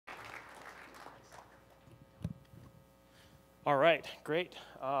All right, great.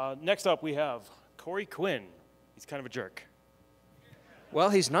 Next up, we have Corey Quinn. He's kind of a jerk. Well,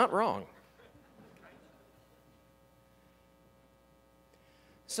 he's not wrong.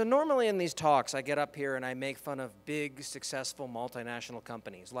 So normally in these talks, I get up here and I make fun of big, successful multinational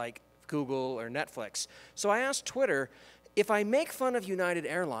companies like Google or Netflix. So I asked Twitter, if I make fun of United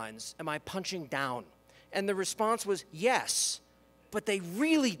Airlines, am I punching down? And the response was yes, but they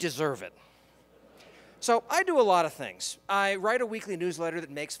really deserve it. So I do a lot of things. I write a weekly newsletter that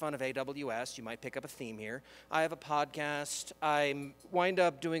makes fun of AWS. You might pick up a theme here. I have a podcast. I wind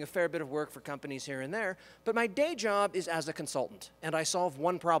up doing a fair bit of work for companies here and there. But my day job is as a consultant, and I solve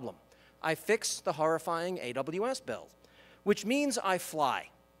one problem. I fix the horrifying AWS bill, which means I fly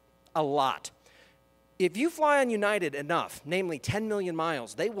a lot. If you fly on United enough, namely 10 million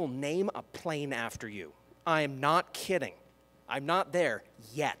miles, they will name a plane after you. I am not kidding. I'm not there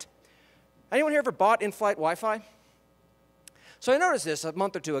yet. Anyone here ever bought in-flight Wi-Fi? So I noticed this a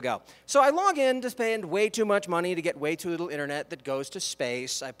month or two ago. So I log in to spend way too much money to get way too little internet that goes to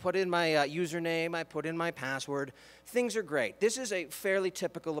space. I put in my username, I put in my password. Things are great. This is a fairly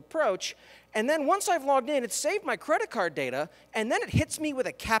typical approach. And then once I've logged in, it saved my credit card data, and then it hits me with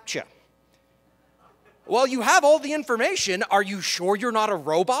a CAPTCHA. Well, you have all the information. Are you sure you're not a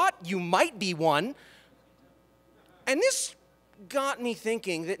robot? You might be one. And this got me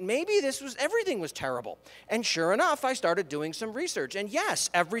thinking that maybe everything was terrible. And sure enough, I started doing some research. And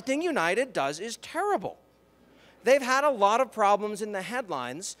yes, everything United does is terrible. They've had a lot of problems in the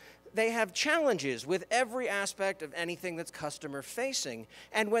headlines. They have challenges with every aspect of anything that's customer facing.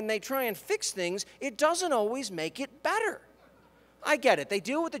 And when they try and fix things, it doesn't always make it better. I get it. They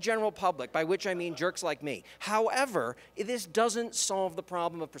deal with the general public, by which I mean jerks like me. However, this doesn't solve the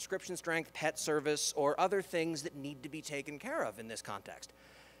problem of prescription strength, pet service, or other things that need to be taken care of in this context.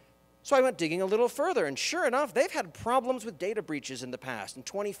 So I went digging a little further, and sure enough, they've had problems with data breaches in the past. In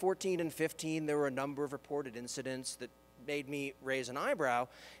 2014 and 15, there were a number of reported incidents that made me raise an eyebrow,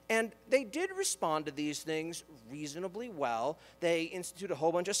 and they did respond to these things reasonably well. They instituted a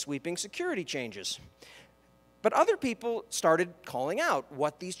whole bunch of sweeping security changes. But other people started calling out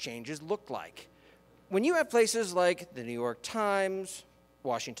what these changes looked like. When you have places like the New York Times,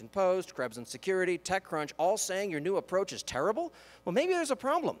 Washington Post, Krebs and Security, TechCrunch, all saying your new approach is terrible, well, maybe there's a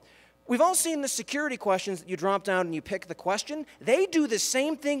problem. We've all seen the security questions that you drop down and you pick the question. They do the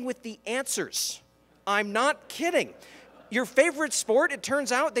same thing with the answers. I'm not kidding. Your favorite sport, it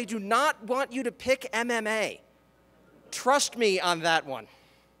turns out they do not want you to pick MMA. Trust me on that one.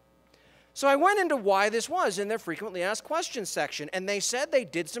 So I went into why this was in their frequently asked questions section, and they said they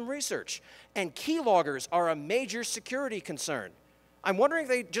did some research, and keyloggers are a major security concern. I'm wondering if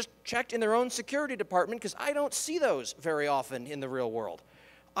they just checked in their own security department, because I don't see those very often in the real world.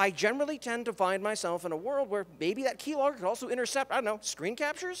 I generally tend to find myself in a world where maybe that keylogger could also intercept, I don't know, screen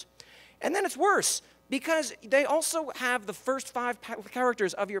captures? And then it's worse, because they also have the first 5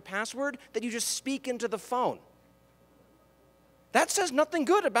 characters of your password that you just speak into the phone. That says nothing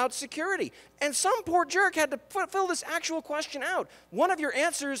good about security. And some poor jerk had to fill this actual question out. One of your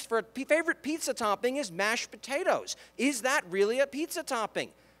answers for a favorite pizza topping is mashed potatoes. Is that really a pizza topping?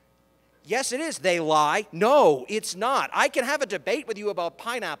 Yes, it is. They lie. No, it's not. I can have a debate with you about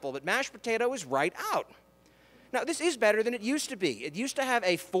pineapple, but mashed potato is right out. Now, this is better than it used to be. It used to have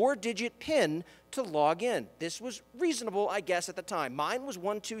a 4-digit PIN to log in. This was reasonable, I guess, at the time. Mine was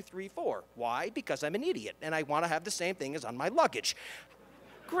 1234. Why? Because I'm an idiot, and I want to have the same thing as on my luggage.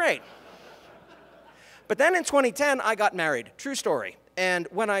 Great. But then in 2010, I got married. True story. And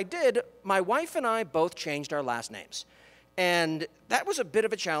when I did, my wife and I both changed our last names. And that was a bit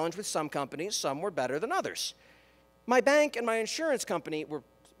of a challenge with some companies. Some were better than others. My bank and my insurance company were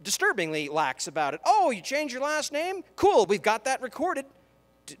disturbingly lax about it. Oh, you changed your last name? Cool, we've got that recorded.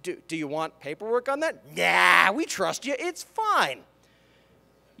 Do you want paperwork on that? Nah, we trust you, it's fine.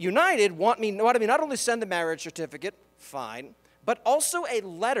 United wanted me not only send the marriage certificate, fine, but also a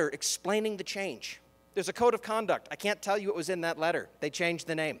letter explaining the change. There's a code of conduct. I can't tell you what was in that letter. They changed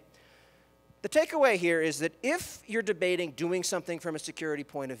the name. The takeaway here is that if you're debating doing something from a security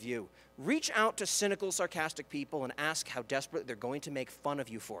point of view, reach out to cynical, sarcastic people and ask how desperate they're going to make fun of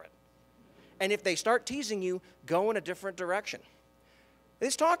you for it. And if they start teasing you, go in a different direction.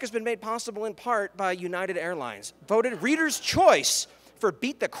 This talk has been made possible in part by United Airlines, voted Reader's Choice for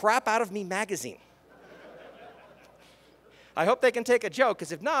Beat the Crap Out of Me magazine. I hope they can take a joke,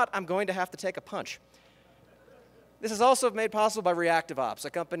 because if not, I'm going to have to take a punch. This is also made possible by ReactiveOps,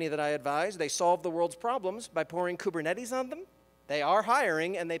 a company that I advise. They solve the world's problems by pouring Kubernetes on them. They are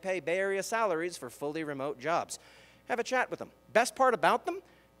hiring, and they pay Bay Area salaries for fully remote jobs. Have a chat with them. Best part about them,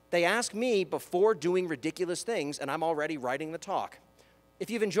 They ask me before doing ridiculous things, and I'm already writing the talk. If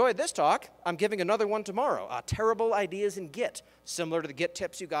you've enjoyed this talk, I'm giving another one tomorrow, Terrible Ideas in Git, similar to the Git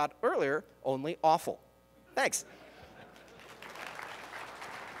tips you got earlier, only awful. Thanks.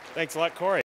 Thanks a lot, Corey.